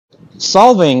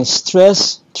Solving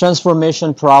stress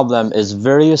transformation problem is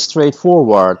very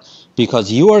straightforward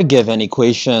because you are given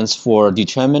equations for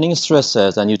determining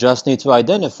stresses and you just need to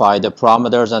identify the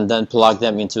parameters and then plug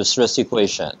them into a stress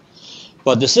equation.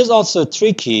 But this is also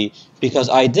tricky because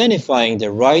identifying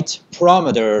the right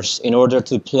parameters in order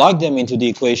to plug them into the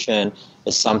equation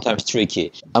is sometimes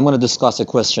tricky. I'm going to discuss a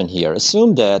question here.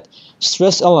 Assume that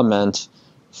stress element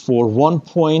for one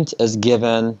point is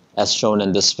given as shown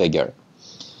in this figure.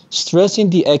 Stress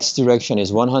in the x direction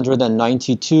is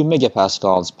 192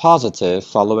 megapascals positive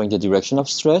following the direction of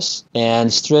stress,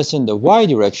 and stress in the y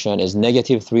direction is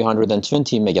negative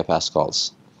 320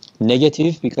 megapascals.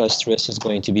 Negative because stress is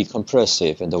going to be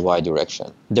compressive in the y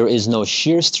direction. There is no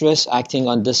shear stress acting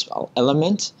on this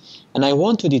element, and I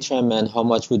want to determine how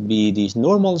much would be the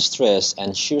normal stress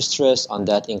and shear stress on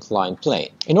that inclined plane.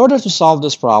 In order to solve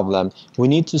this problem, we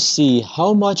need to see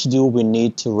how much do we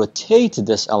need to rotate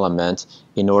this element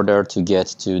in order to get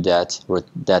to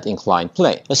that inclined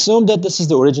plane. Assume that this is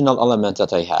the original element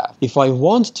that I have. If I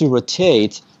want to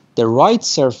rotate the right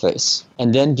surface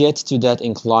and then get to that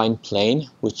inclined plane,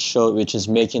 which is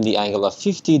making the angle of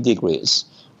 50 degrees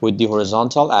with the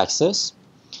horizontal axis,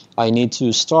 I need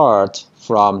to start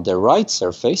from the right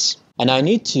surface and I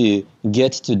need to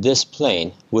get to this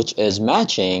plane, which is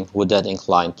matching with that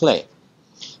inclined plane.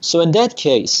 So in that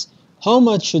case, how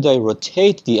much should I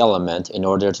rotate the element in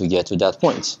order to get to that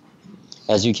point?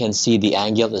 As you can see, the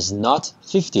angle is not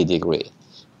 50 degrees,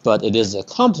 but it is a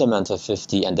complement of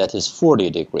 50, and that is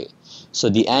 40 degrees. So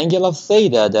the angle of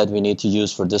theta that we need to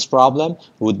use for this problem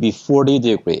would be 40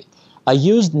 degrees. I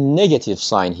used negative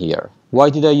sign here.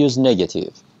 Why did I use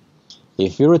negative?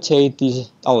 If you rotate the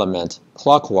element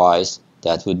clockwise,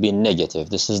 that would be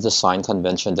negative. This is the sign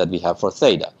convention that we have for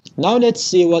theta. Now let's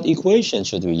see what equation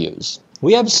should we use.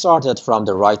 We have started from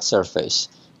the right surface.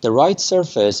 The right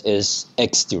surface is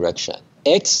x direction.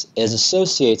 X is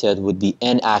associated with the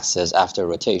n-axis after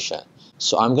rotation.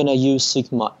 So I'm going to use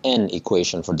sigma n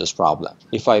equation for this problem.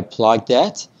 If I plug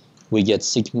that, we get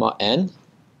sigma n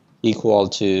equal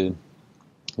to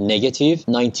negative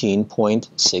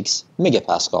 19.6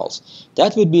 megapascals.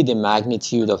 That would be the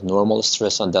magnitude of normal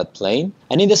stress on that plane.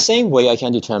 And in the same way, I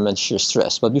can determine shear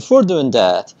stress. But before doing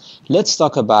that, let's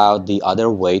talk about the other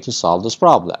way to solve this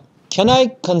problem. Can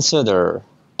I consider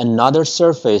another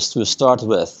surface to start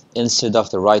with instead of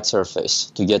the right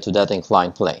surface to get to that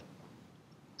inclined plane?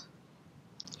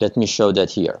 Let me show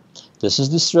that here. This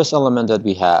is the stress element that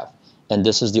we have, and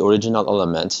this is the original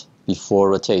element before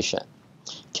rotation.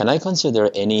 Can I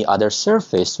consider any other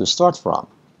surface to start from?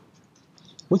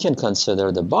 We can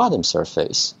consider the bottom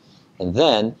surface, and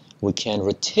then we can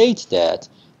rotate that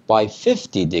by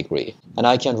 50 degrees, and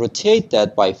I can rotate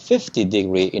that by 50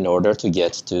 degrees in order to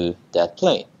get to that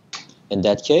plane. In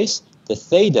that case, the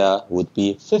theta would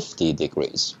be 50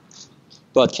 degrees.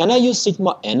 But can I use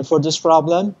sigma n for this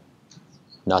problem?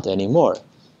 Not anymore.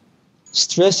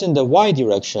 Stress in the y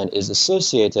direction is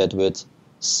associated with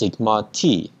sigma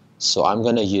t. So I'm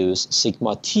going to use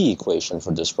sigma t equation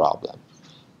for this problem.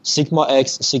 Sigma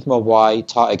x, sigma y,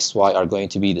 tau xy are going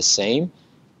to be the same.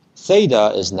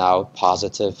 Theta is now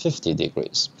positive 50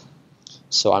 degrees.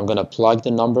 So I'm going to plug the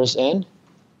numbers in,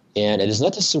 and it is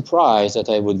not a surprise that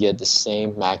I would get the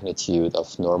same magnitude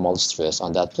of normal stress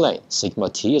on that plane.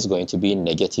 Sigma t is going to be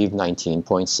negative 19.6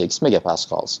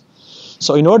 megapascals.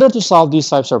 So in order to solve these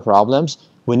types of problems,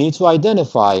 we need to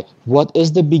identify what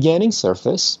is the beginning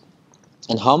surface,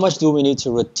 and how much do we need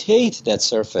to rotate that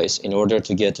surface in order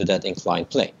to get to that inclined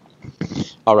plane.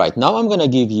 Alright, now I'm going to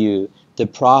give you the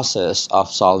process of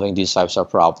solving these types of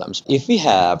problems. If we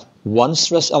have one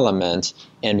stress element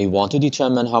and we want to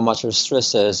determine how much our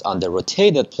stress is on the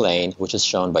rotated plane, which is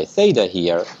shown by theta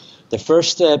here, the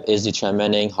first step is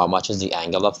determining how much is the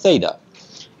angle of theta.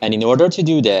 And in order to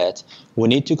do that, we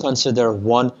need to consider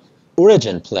one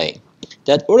origin plane.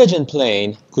 That origin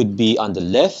plane could be on the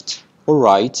left or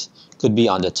right, could be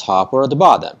on the top or at the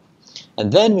bottom.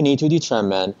 And then we need to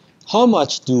determine how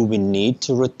much do we need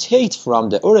to rotate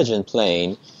from the origin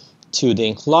plane to the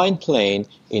inclined plane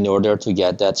in order to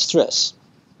get that stress.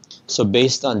 So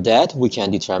based on that, we can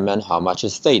determine how much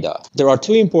is theta. There are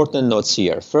two important notes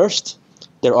here. First,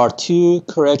 there are two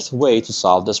correct ways to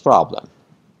solve this problem.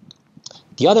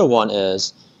 The other one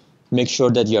is make sure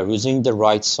that you are using the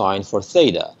right sign for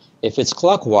theta. If it's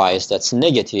clockwise, that's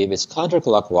negative. If it's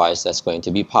counterclockwise, that's going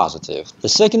to be positive. The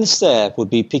second step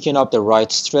would be picking up the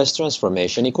right stress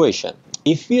transformation equation.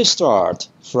 If we start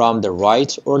from the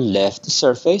right or left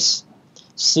surface,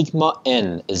 sigma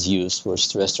n is used for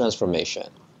stress transformation.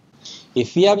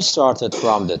 If we have started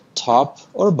from the top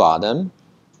or bottom,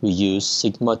 we use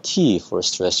sigma t for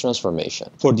stress transformation.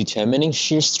 For determining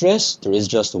shear stress, there is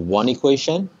just one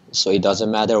equation, so it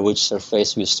doesn't matter which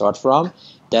surface we start from.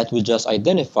 That will just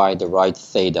identify the right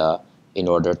theta in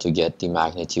order to get the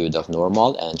magnitude of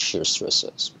normal and shear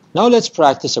stresses. Now let's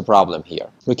practice a problem here.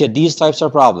 Look at these types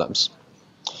of problems.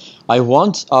 I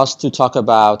want us to talk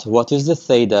about what is the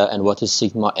theta and what is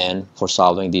sigma n for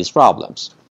solving these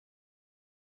problems.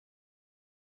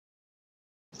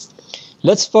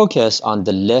 Let's focus on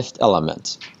the left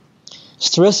element.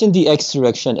 Stress in the x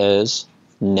direction is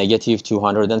negative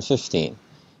 215.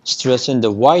 Stress in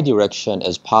the y direction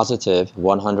is positive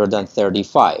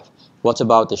 135. What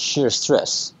about the shear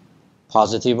stress?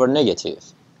 Positive or negative?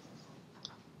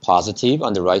 Positive.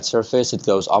 On the right surface it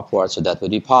goes upward, so that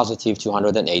would be positive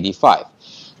 285.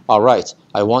 Alright,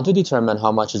 I want to determine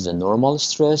how much is the normal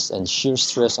stress and shear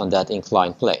stress on that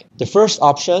inclined plane. The first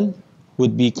option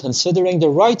would be considering the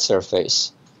right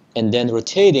surface and then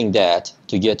rotating that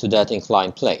to get to that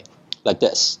inclined plane, like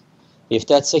this. If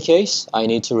that's the case, I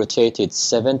need to rotate it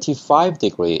 75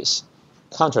 degrees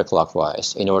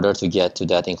counterclockwise in order to get to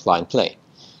that inclined plane.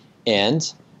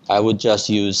 And I would just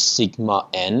use sigma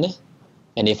n,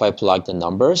 and if I plug the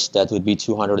numbers, that would be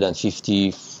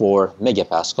 254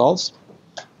 megapascals,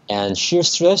 and shear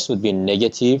stress would be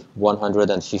negative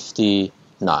 159.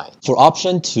 For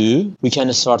option 2, we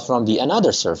can start from the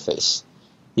another surface.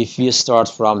 If we start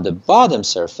from the bottom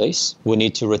surface, we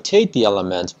need to rotate the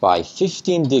element by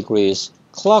 15 degrees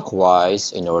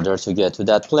clockwise in order to get to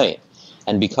that plane.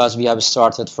 And because we have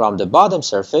started from the bottom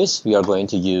surface, we are going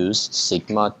to use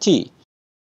sigma t.